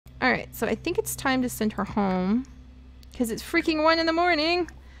Alright, so I think it's time to send her home. Because it's freaking 1 in the morning.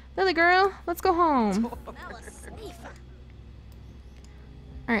 Lily girl, let's go home.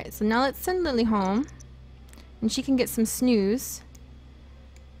 Alright, so now let's send Lily home. And she can get some snooze.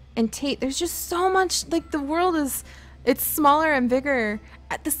 And Tate, there's just so much, like, the world is, it's smaller and bigger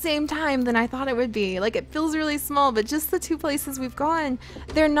at the same time than I thought it would be. Like, it feels really small, but just the 2 places we've gone,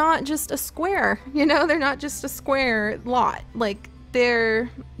 they're not just a square, you know? They're not just a square lot. Like, they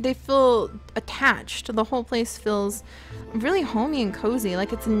feel attached. The whole place feels really homey and cozy.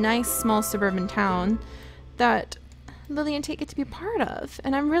 Like, it's a nice, small suburban town that Lily and Tate get to be part of.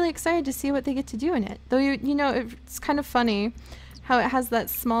 And I'm really excited to see what they get to do in it. Though, you know, it's kind of funny how it has that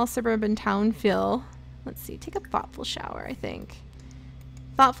small suburban town feel. Let's see, take a thoughtful shower, I think.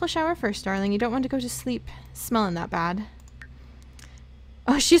 Thoughtful shower first, darling. You don't want to go to sleep smelling that bad.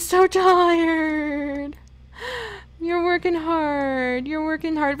 Oh, she's so tired. You're working hard. You're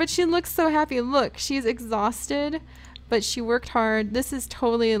working hard. But she looks so happy. Look, she's exhausted, but she worked hard. This is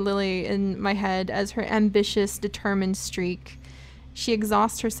totally Lily in my head as her ambitious, determined streak. She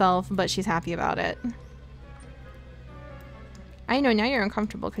exhausts herself, but she's happy about it. I know, now you're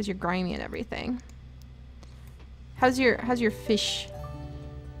uncomfortable because you're grimy and everything. How's your fish?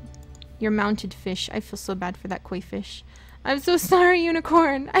 Your mounted fish. I feel so bad for that koi fish. I'm so sorry,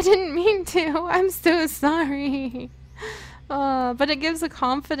 unicorn. I didn't mean to. I'm so sorry. But it gives a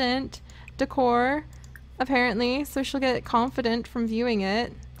confident decor, apparently, so she'll get confident from viewing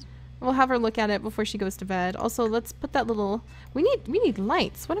it. We'll have her look at it before she goes to bed. Also, let's put that little... We need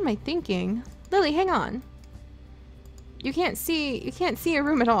lights. What am I thinking? Lily, hang on. You can't see your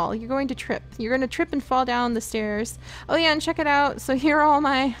room at all. You're going to trip. You're going to trip and fall down the stairs. Oh yeah, and check it out. So here are all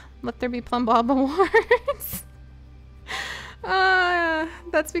my Let There Be Plum Bob awards.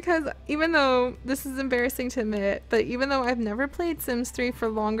 That's because even though this is embarrassing to admit, but even though I've never played Sims 3 for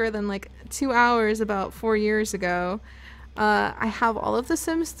longer than like 2 hours about 4 years ago, I have all of the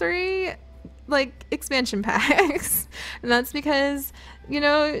Sims 3 like expansion packs. And that's because, you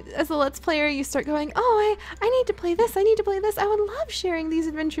know, as a Let's Player, you start going, oh, I need to play this, I need to play this. I would love sharing these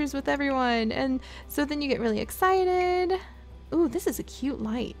adventures with everyone. And so then you get really excited. Ooh, this is a cute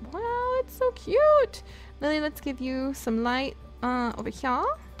light. Wow, it's so cute. Lily, let's give you some light over here.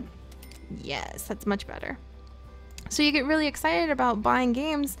 Yes, that's much better. So you get really excited about buying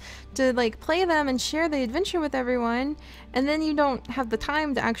games to like play them and share the adventure with everyone, and then you don't have the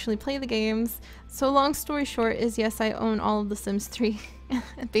time to actually play the games. So long story short is, yes, I own all of the Sims 3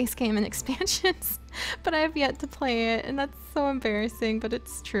 base game and expansions, but I have yet to play it, and that's so embarrassing, but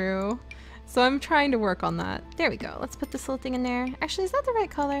it's true. So I'm trying to work on that. There we go. Let's put this little thing in there. Actually, is that the right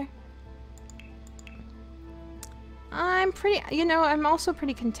color? I'm also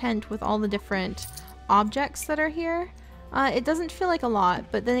pretty content with all the different objects that are here. It doesn't feel like a lot,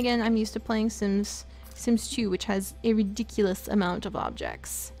 but then again, I'm used to playing Sims 2, which has a ridiculous amount of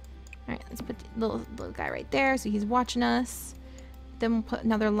objects. Alright, let's put the little guy right there so he's watching us. Then we'll put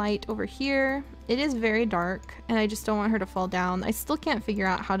another light over here. It is very dark, and I just don't want her to fall down. I still can't figure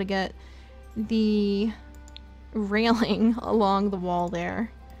out how to get the railing along the wall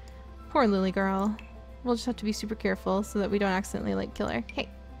there. Poor Lily girl. We'll just have to be super careful so that we don't accidentally like kill her. Hey,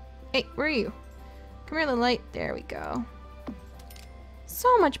 where are you? Come here, little light. There we go.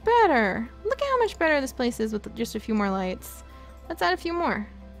 So much better. Look at how much better this place is with just a few more lights. Let's add a few more.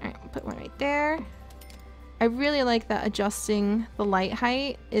 Alright, we'll put one right there. I really like that adjusting the light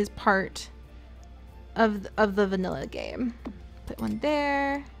height is part of the vanilla game. Put one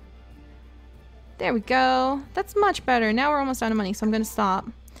there. There we go. That's much better. Now we're almost out of money, so I'm going to stop.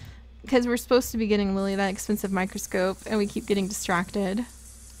 Because we're supposed to be getting Lily that expensive microscope, and we keep getting distracted.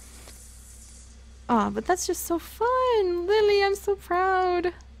 Aw, but that's just so fun! Lily, I'm so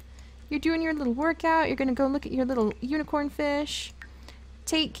proud! You're doing your little workout, you're gonna go look at your little unicorn fish.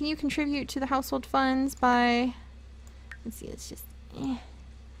 Tate, can you contribute to the household funds by... Let's see, it's just... Can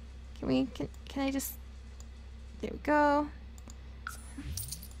I just... There we go.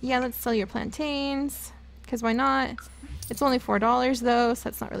 Yeah, let's sell your plantains. Because why not? It's only $4 though, so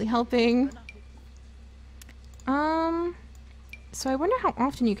that's not really helping. So I wonder how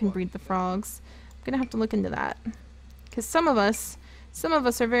often you can breed the frogs. I'm gonna have to look into that. Because some of us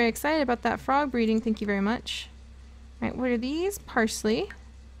are very excited about that frog breeding, thank you very much. Alright, what are these? Parsley.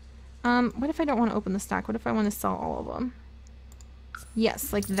 What if I don't want to open the stack? What if I want to sell all of them?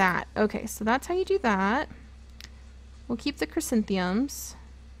 Yes, like that. Okay, so that's how you do that. We'll keep the chrysanthemums.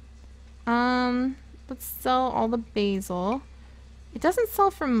 Let's sell all the basil. It doesn't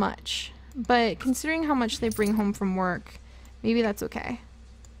sell for much, but considering how much they bring home from work, maybe that's okay.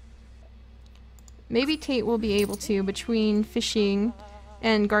 Maybe Tate will be able to, between fishing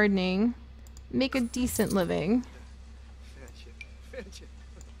and gardening make a decent living.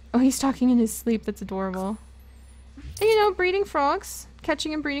 Oh, he's talking in his sleep. That's adorable. And you know, breeding frogs.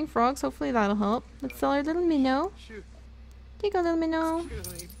 Catching and breeding frogs. Hopefully that'll help. Let's sell our little minnow. There you go, little minnow.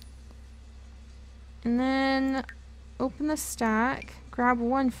 And then open the stack. Grab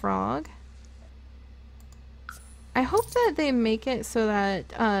one frog. I hope that they make it so that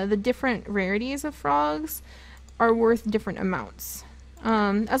the different rarities of frogs are worth different amounts.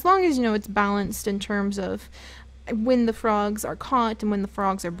 As long as, you know, it's balanced in terms of when the frogs are caught and when the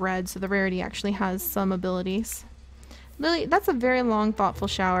frogs are bred, so the rarity actually has some abilities. Lily, that's a very long, thoughtful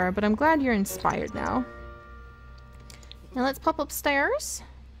shower, but I'm glad you're inspired now. Now let's pop upstairs.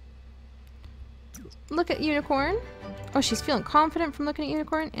 Look at Unicorn. Oh, she's feeling confident from looking at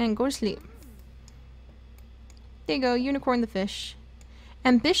Unicorn, and go to sleep. There you go, Unicorn the fish.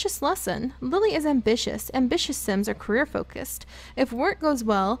 Ambitious lesson. Lily is ambitious. Ambitious Sims are career focused. If work goes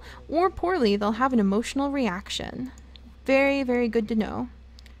well or poorly, they'll have an emotional reaction. Very, very good to know.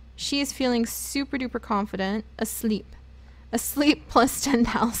 She is feeling super duper confident. Asleep. Asleep plus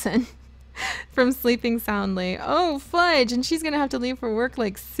 10,000 from sleeping soundly. Oh, fudge! And she's gonna have to leave for work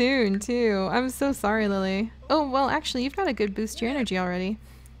like soon too. I'm so sorry, Lily. Oh, well, actually, you've got a good boost to your energy already.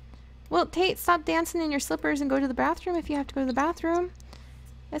 Well, Tate, stop dancing in your slippers and go to the bathroom if you have to go to the bathroom.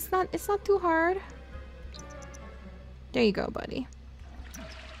 It's not too hard. There you go, buddy.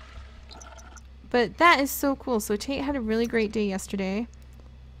 But that is so cool. So Tate had a really great day yesterday.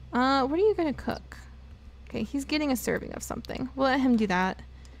 What are you gonna cook? Okay, he's getting a serving of something. We'll let him do that.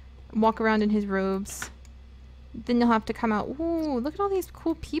 Walk around in his robes. Then you'll have to come out. Ooh, look at all these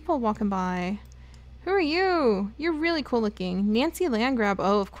cool people walking by. Who are you? You're really cool looking. Nancy Landgrab.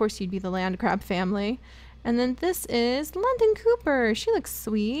 Oh, of course you'd be the Landgrab family. And then this is London Cooper. She looks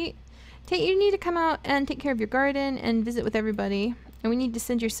sweet. Tate, you need to come out and take care of your garden and visit with everybody. And we need to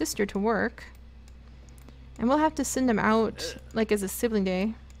send your sister to work. And we'll have to send them out like as a sibling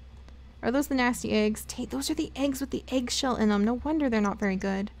day. Are those the nasty eggs? Tate, those are the eggs with the eggshell in them. No wonder they're not very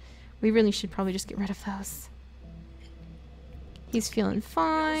good. We really should probably just get rid of those. He's feeling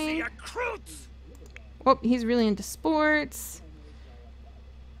fine. Oh, he's really into sports.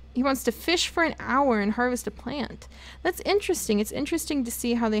 He wants to fish for an hour and harvest a plant. That's interesting. It's interesting to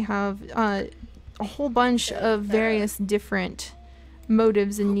see how they have a whole bunch of various different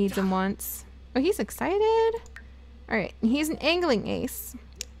motives and needs and wants. Oh, he's excited. Alright, he's an angling ace.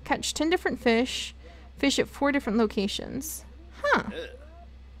 Catch 10 different fish. Fish at 4 different locations. Huh.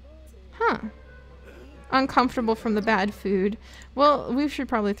 Huh. Uncomfortable from the bad food. Well, we should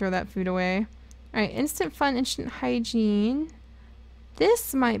probably throw that food away. Alright, instant fun, instant hygiene.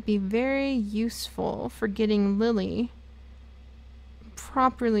 This might be very useful for getting Lily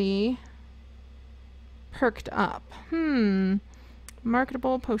properly perked up.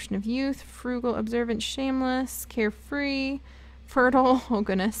 Marketable, potion of youth, frugal, observant, shameless, carefree, fertile, oh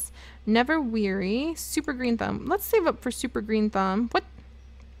goodness, never weary, super green thumb. Let's save up for super green thumb. What?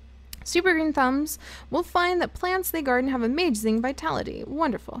 Super green thumbs. We'll find that plants they garden have amazing vitality.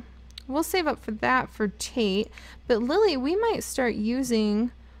 Wonderful. We'll save up for that for Tate. But Lily, we might start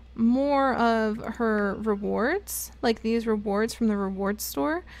using more of her rewards, like these rewards from the rewards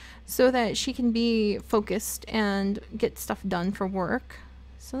store, so that she can be focused and get stuff done for work.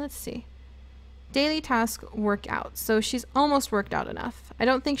 So let's see. Daily task workout. So she's almost worked out enough. I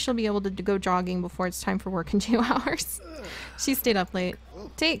don't think she'll be able to go jogging before it's time for work in 2 hours. She stayed up late.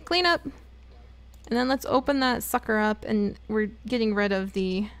 Tate, clean up. And then let's open that sucker up, and we're getting rid of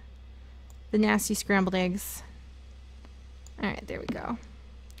the nasty scrambled eggs. Alright, there we go.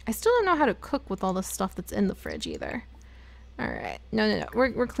 I still don't know how to cook with all the stuff that's in the fridge either. Alright. No.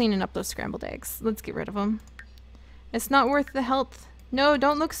 We're cleaning up those scrambled eggs. Let's get rid of them. It's not worth the health. No,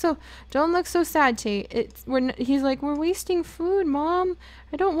 don't look so sad, Tate. He's like, we're wasting food, Mom.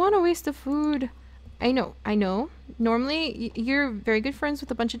 I don't want to waste the food. I know. Normally, you're very good friends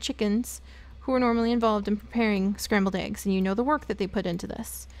with a bunch of chickens who are normally involved in preparing scrambled eggs, and you know the work that they put into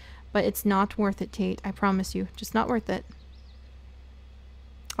this. But it's not worth it, Tate. I promise you. Just not worth it.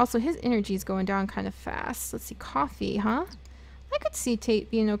 Also, his energy is going down kind of fast. Let's see. Coffee, huh? I could see Tate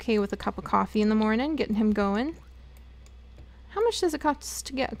being okay with a cup of coffee in the morning, getting him going. How much does it cost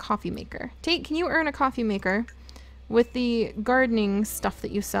to get a coffee maker? Tate, can you earn a coffee maker with the gardening stuff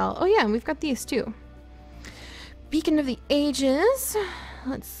that you sell? Oh yeah, and we've got these too. Beacon of the Ages.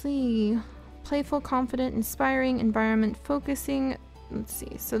 Let's see. Playful, confident, inspiring, environment, focusing. Let's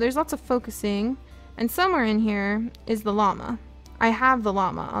see. So there's lots of focusing. And somewhere in here is the llama. I have the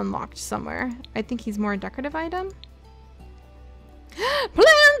llama unlocked somewhere. I think he's more a decorative item.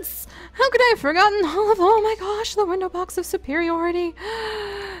 Plants! How could I have forgotten all of, oh my gosh, the window box of superiority.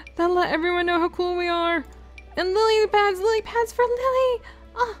 That'll let everyone know how cool we are. And lily pads for Lily.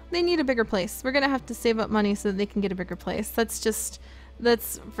 Oh, they need a bigger place. We're gonna have to save up money so that they can get a bigger place.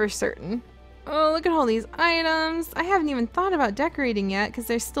 That's for certain. Oh, look at all these items. I haven't even thought about decorating yet because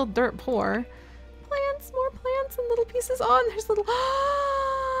they're still dirt poor. Plants, more plants and little pieces. Oh, and there's little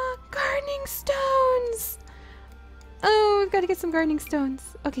gardening stones. Oh, we've got to get some gardening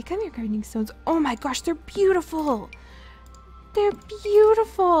stones. Okay, come here, gardening stones. Oh my gosh, they're beautiful. They're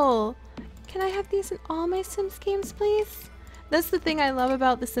beautiful. Can I have these in all my Sims games, please? That's the thing I love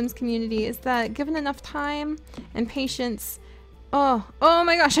about the Sims community is that given enough time and patience, oh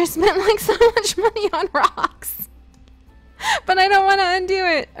my gosh, I spent like so much money on rocks. But I don't want to undo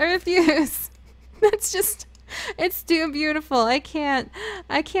it. I refuse. That's just, it's too beautiful. I can't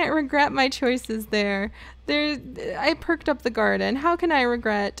regret my choices there. I perked up the garden. How can I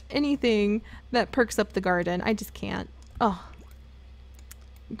regret anything that perks up the garden? I just can't. Oh,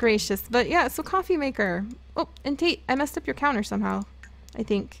 gracious. But yeah, so coffee maker. Oh, and Tate, I messed up your counter somehow, I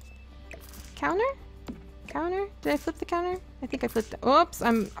think. Counter? Counter? Did I flip the counter? I think I flipped it. Oops,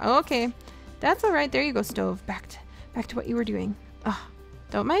 okay. That's all right. There you go, stove. Back to what you were doing. Oh,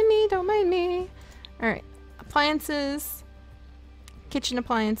 don't mind me, don't mind me. All right, appliances, kitchen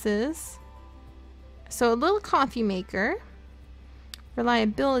appliances. So a little coffee maker.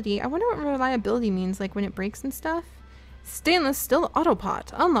 Reliability. I wonder what reliability means, like when it breaks and stuff. Stainless steel auto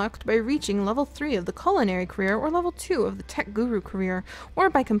pot, unlocked by reaching level 3 of the culinary career or level 2 of the tech guru career, or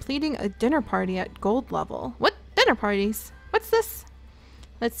by completing a dinner party at gold level. What dinner parties? What's this?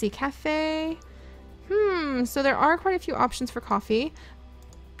 Let's see, cafe. So there are quite a few options for coffee.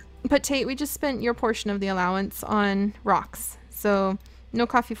 But Tate, we just spent your portion of the allowance on rocks. So no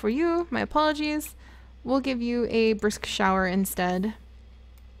coffee for you, my apologies. We'll give you a brisk shower instead.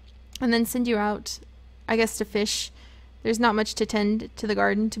 And then send you out, I guess, to fish. There's not much to tend to the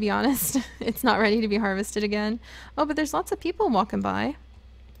garden, to be honest. It's not ready to be harvested again. Oh, but there's lots of people walking by.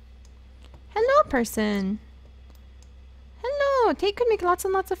 Hello, person. Hello. Tate could make lots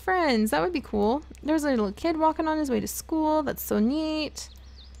and lots of friends. That would be cool. There's a little kid walking on his way to school. That's so neat.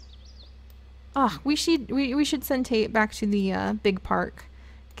 Ah, we should send Tate back to the big park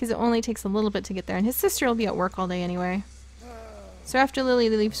because it only takes a little bit to get there, and his sister will be at work all day anyway. So after Lily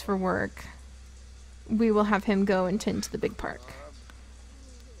leaves for work, we will have him go and tend to the big park.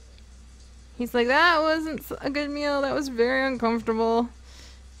 He's like, that wasn't a good meal. That was very uncomfortable.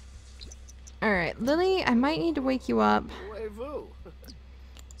 All right, Lily, I might need to wake you up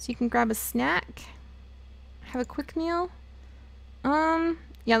so you can grab a snack, have a quick meal.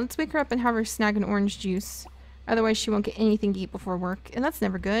 Yeah, let's wake her up and have her snag an orange juice. Otherwise, she won't get anything to eat before work, and that's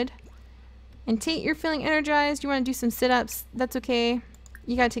never good. And Tate, you're feeling energized. You want to do some sit-ups. That's okay.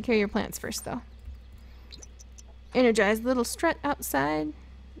 You gotta take care of your plants first, though. Energized little strut outside.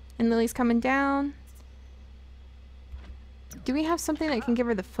 And Lily's coming down. Do we have something that can give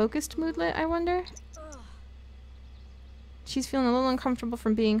her the focused moodlet, I wonder? She's feeling a little uncomfortable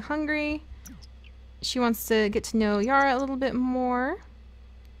from being hungry. She wants to get to know Yara a little bit more.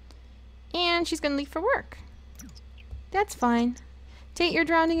 And she's gonna leave for work. That's fine. Tate, you're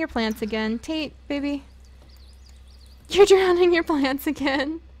drowning your plants again. Tate, baby. You're drowning your plants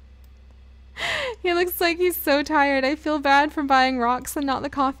again. He looks like he's so tired. I feel bad for buying rocks and not the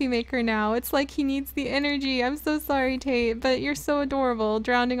coffee maker now. It's like he needs the energy. I'm so sorry, Tate, but you're so adorable,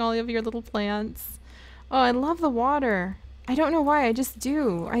 drowning all of your little plants. Oh, I love the water. I don't know why, I just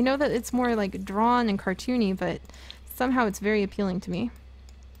do. I know that it's more like drawn and cartoony, but somehow it's very appealing to me.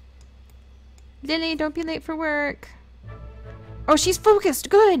 Lily, don't be late for work. Oh, she's focused.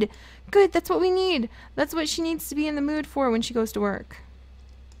 Good. Good. That's what we need. That's what she needs to be in the mood for when she goes to work.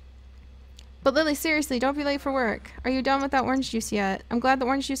 But Lily, seriously, don't be late for work. Are you done with that orange juice yet? I'm glad the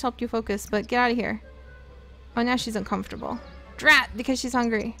orange juice helped you focus, but get out of here. Oh, now she's uncomfortable. Drat, because she's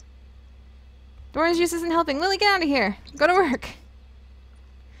hungry. The orange juice isn't helping. Lily, get out of here. Go to work.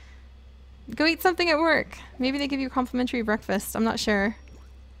 Go eat something at work. Maybe they give you a complimentary breakfast. I'm not sure.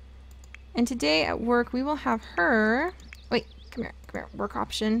 And today at work, we will have her... Wait, come here, work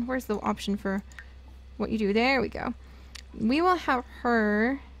option. Where's the option for what you do? There we go. We will have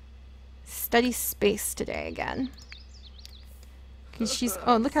her study space today again. Because she's...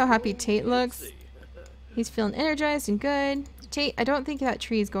 Oh, look how happy Tate looks. He's feeling energized and good. Tate, I don't think that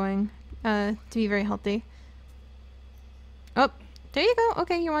tree is going to be very healthy. Oh, there you go.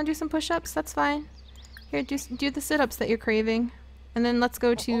 Okay, you want to do some push-ups? That's fine. Here, do the sit-ups that you're craving. And then let's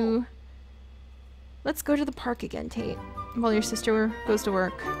go to... Let's go to the park again, Tate, while your sister goes to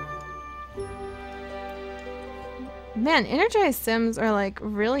work. Man, energized Sims are like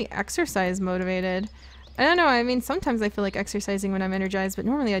really exercise motivated. I don't know, I mean, sometimes I feel like exercising when I'm energized, but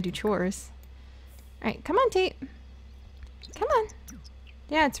normally I do chores. Alright, come on, Tate. Come on.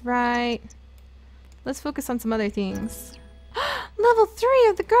 Yeah, it's right. Let's focus on some other things. Level 3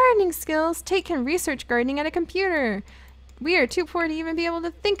 of the gardening skills. Tate can research gardening at a computer. We are too poor to even be able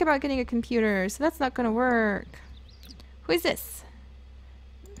to think about getting a computer, so that's not gonna work. Who is this?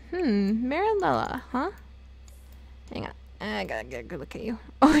 Marilella, huh? Hang on. I gotta get a good look at you.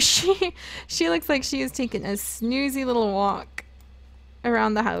 Oh, she looks like she is taking a snoozy little walk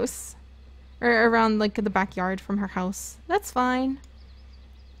around the house. Or around, like, the backyard from her house. That's fine.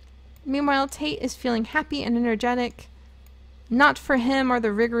 Meanwhile, Tate is feeling happy and energetic. Not for him are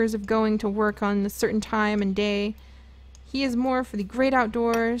the rigors of going to work on a certain time and day. He is more for the great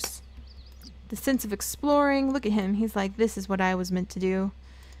outdoors, the sense of exploring. Look at him. He's like, this is what I was meant to do.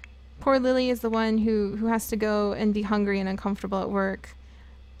 Poor Lily is the one who has to go and be hungry and uncomfortable at work.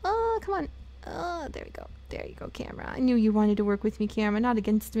 Oh, come on. Oh, there we go. There you go, camera. I knew you wanted to work with me, camera, not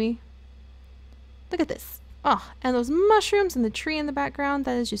against me. Look at this. Oh, and those mushrooms and the tree in the background.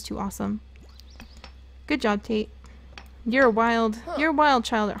 That is just too awesome. Good job, Tate. You're a wild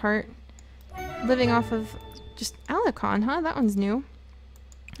child at heart. Living off of just Alicon, huh? That one's new.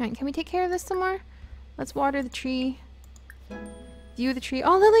 Alright, can we take care of this some more? Let's water the tree. View the tree.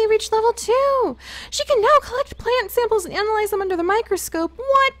 Oh, Lily reached level 2! She can now collect plant samples and analyze them under the microscope.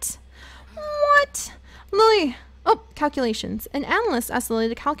 What? What? Lily! Oh, calculations. An analyst asked Lily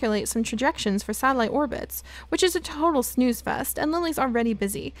to calculate some trajectories for satellite orbits, which is a total snooze fest, and Lily's already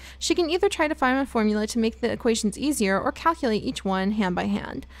busy. She can either try to find a formula to make the equations easier or calculate each one hand by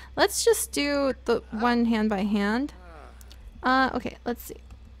hand. Let's just do the one hand by hand. Okay, let's see.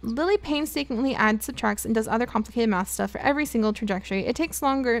 Lily painstakingly adds, subtracts, and does other complicated math stuff for every single trajectory. It takes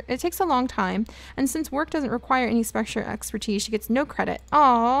a long time, and since work doesn't require any special expertise, she gets no credit.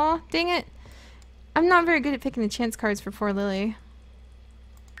 Aw, dang it. I'm not very good at picking the chance cards for poor Lily.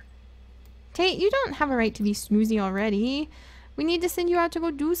 Tate, you don't have a right to be snoozy already. We need to send you out to go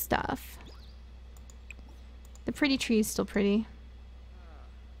do stuff. The pretty tree is still pretty.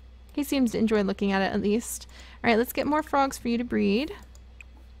 He seems to enjoy looking at it at least. Alright, let's get more frogs for you to breed.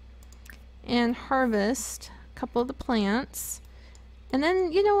 And harvest a couple of the plants. And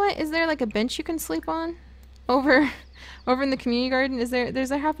then, you know what? Is there like a bench you can sleep on? Over in the community garden? Does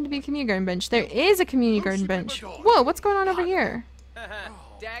there happen to be a community garden bench? There is a community garden bench. Whoa, what's going on over here?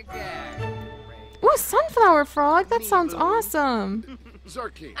 Ooh, sunflower frog. That sounds awesome.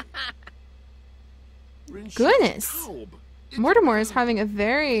 Goodness. Mortimer is having a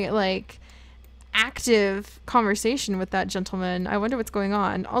very, like, active conversation with that gentleman. I wonder what's going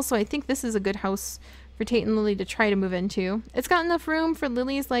on. Also, I think this is a good house for Tate and Lily to try to move into. It's got enough room for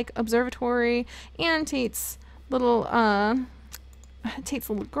Lily's, like, observatory and Tate's little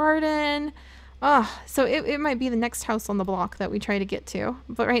garden. So it might be the next house on the block that we try to get to.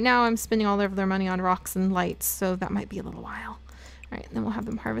 But right now I'm spending all of their money on rocks and lights, so that might be a little while. Alright, then we'll have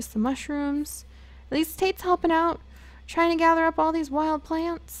them harvest the mushrooms. At least Tate's helping out, trying to gather up all these wild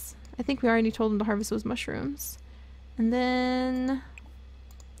plants. I think we already told him to harvest those mushrooms. And then,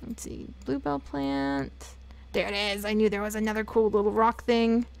 let's see, bluebell plant. There it is. I knew there was another cool little rock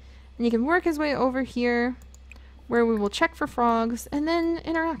thing. And he can work his way over here, where we will check for frogs and then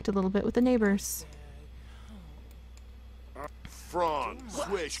interact a little bit with the neighbors. Frog,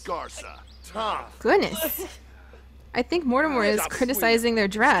 swish, garza, tough. Goodness. I think Mortimer is criticizing their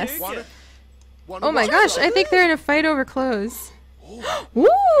dress. Oh my gosh, I think they're in a fight over clothes.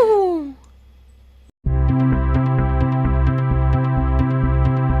 Ooh!